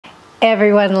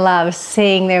Everyone loves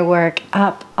seeing their work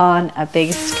up on a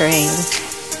big screen.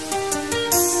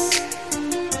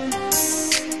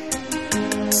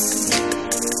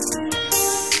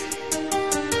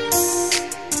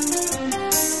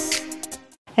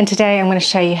 And today I'm going to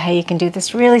show you how you can do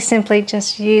this really simply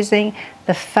just using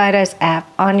the Photos app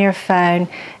on your phone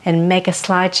and make a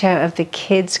slideshow of the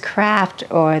kids' craft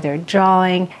or their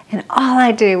drawing. And all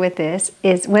I do with this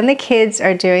is when the kids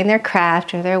are doing their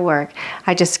craft or their work,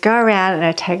 I just go around and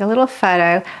I take a little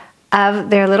photo of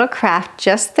their little craft,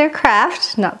 just their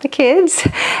craft, not the kids.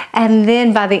 And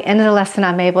then by the end of the lesson,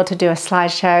 I'm able to do a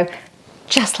slideshow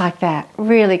just like that,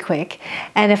 really quick.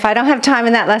 And if I don't have time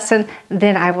in that lesson,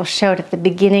 then I will show it at the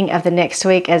beginning of the next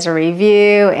week as a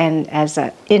review and as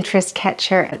an interest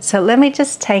catcher. So let me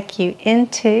just take you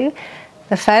into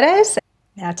the photos.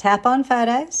 Now tap on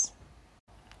Photos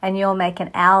and you'll make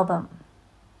an album.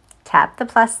 Tap the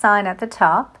plus sign at the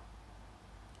top,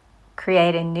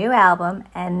 create a new album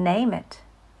and name it.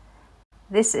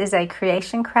 This is a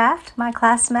creation craft my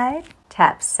class made.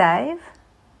 Tap Save.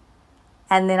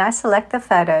 And then I select the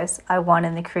photos I want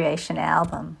in the creation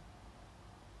album.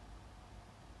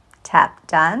 Tap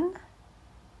Done,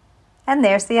 and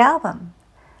there's the album.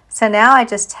 So now I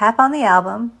just tap on the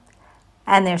album,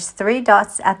 and there's 3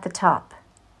 dots at the top.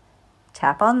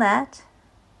 Tap on that,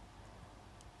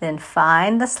 then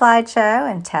find the slideshow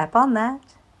and tap on that,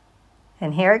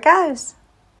 and here it goes.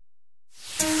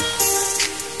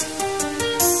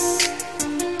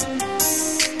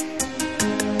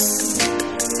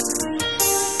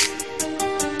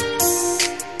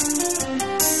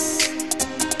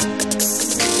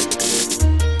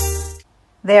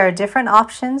 There are different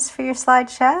options for your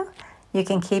slideshow. You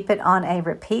can keep it on a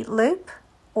repeat loop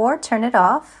or turn it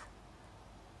off.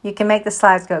 You can make the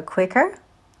slides go quicker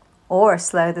or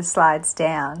slow the slides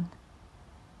down.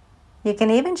 You can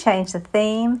even change the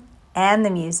theme and the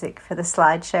music for the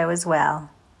slideshow as well.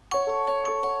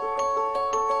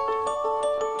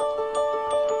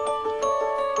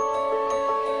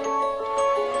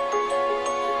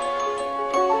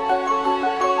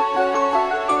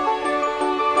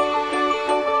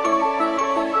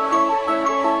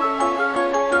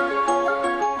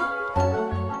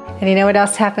 And you know what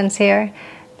else happens here?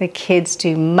 The kids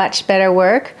do much better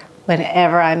work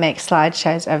whenever I make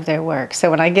slideshows of their work. So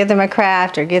when I give them a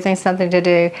craft or give them something to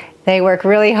do, they work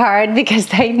really hard because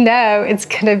they know it's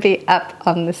going to be up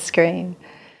on the screen.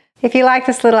 If you like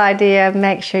this little idea,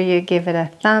 make sure you give it a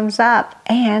thumbs up.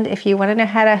 And if you want to know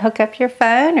how to hook up your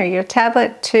phone or your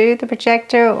tablet to the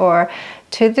projector or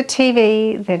to the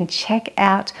TV, then check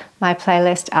out my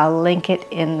playlist. I'll link it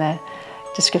in the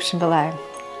description below.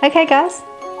 Okay guys,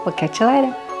 we'll catch you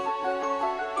later.